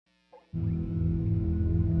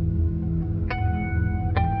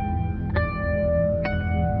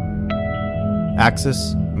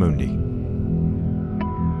Axis Mundi.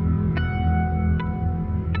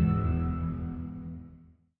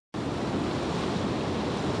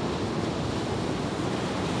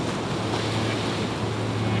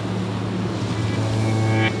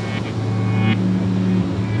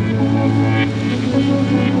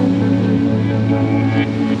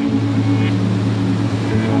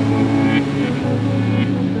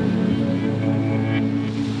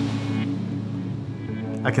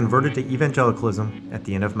 I converted to evangelicalism at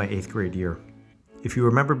the end of my 8th grade year. If you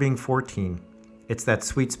remember being 14, it's that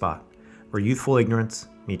sweet spot where youthful ignorance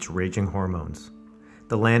meets raging hormones,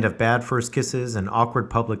 the land of bad first kisses and awkward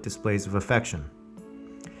public displays of affection.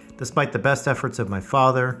 Despite the best efforts of my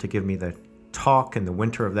father to give me the talk in the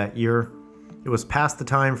winter of that year, it was past the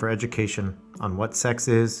time for education on what sex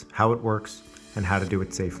is, how it works, and how to do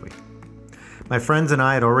it safely. My friends and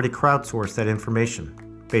I had already crowdsourced that information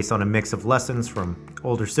based on a mix of lessons from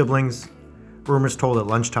older siblings, rumors told at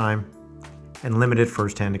lunchtime, and limited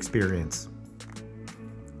first-hand experience.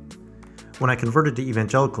 When I converted to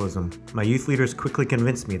evangelicalism, my youth leaders quickly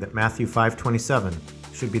convinced me that Matthew 5:27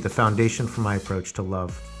 should be the foundation for my approach to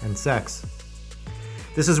love and sex.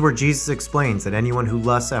 This is where Jesus explains that anyone who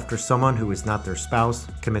lusts after someone who is not their spouse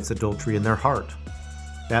commits adultery in their heart.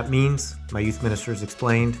 That means, my youth ministers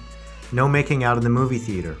explained, no making out in the movie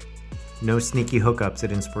theater, no sneaky hookups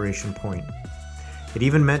at Inspiration Point. It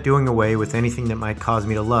even meant doing away with anything that might cause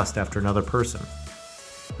me to lust after another person.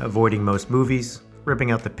 Avoiding most movies,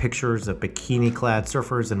 ripping out the pictures of bikini-clad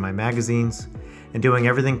surfers in my magazines, and doing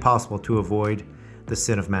everything possible to avoid the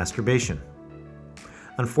sin of masturbation.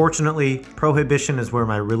 Unfortunately, prohibition is where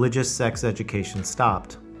my religious sex education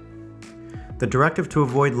stopped. The directive to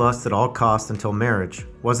avoid lust at all costs until marriage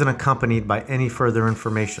wasn't accompanied by any further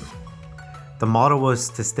information. The model was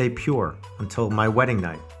to stay pure until my wedding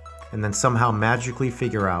night, and then somehow magically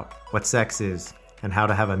figure out what sex is and how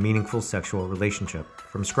to have a meaningful sexual relationship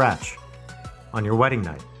from scratch on your wedding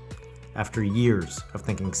night, after years of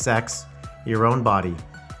thinking sex, your own body,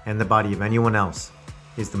 and the body of anyone else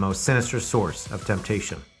is the most sinister source of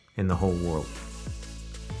temptation in the whole world.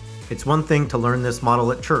 It's one thing to learn this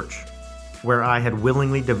model at church, where I had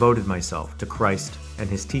willingly devoted myself to Christ and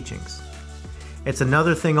his teachings. It's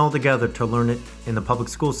another thing altogether to learn it in the public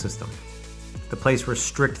school system, the place where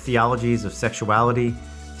strict theologies of sexuality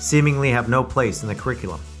seemingly have no place in the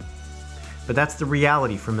curriculum. But that's the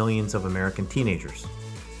reality for millions of American teenagers.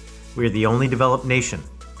 We are the only developed nation,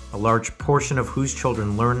 a large portion of whose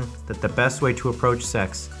children learn that the best way to approach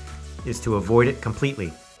sex is to avoid it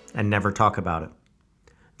completely and never talk about it.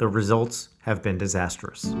 The results have been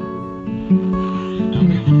disastrous.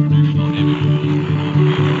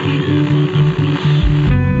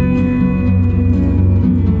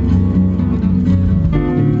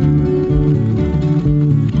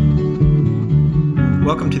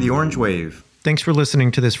 Welcome to The Orange Wave. Thanks for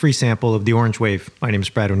listening to this free sample of The Orange Wave. My name is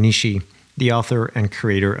Brad Onishi, the author and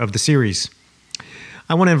creator of the series.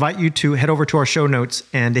 I want to invite you to head over to our show notes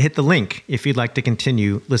and hit the link if you'd like to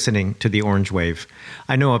continue listening to The Orange Wave.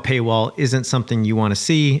 I know a paywall isn't something you want to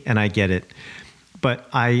see, and I get it. But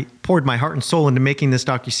I poured my heart and soul into making this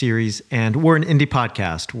docuseries, and we're an indie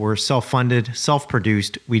podcast. We're self-funded,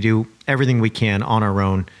 self-produced. We do everything we can on our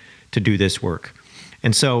own to do this work.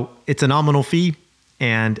 And so it's a nominal fee,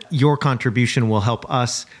 and your contribution will help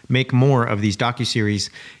us make more of these docuseries,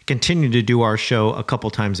 continue to do our show a couple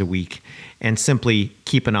times a week, and simply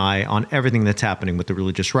keep an eye on everything that's happening with the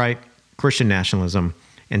religious right, Christian nationalism,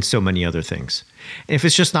 and so many other things. If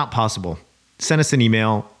it's just not possible, send us an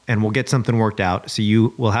email and we'll get something worked out so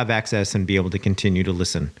you will have access and be able to continue to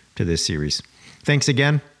listen to this series. Thanks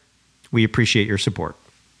again. We appreciate your support.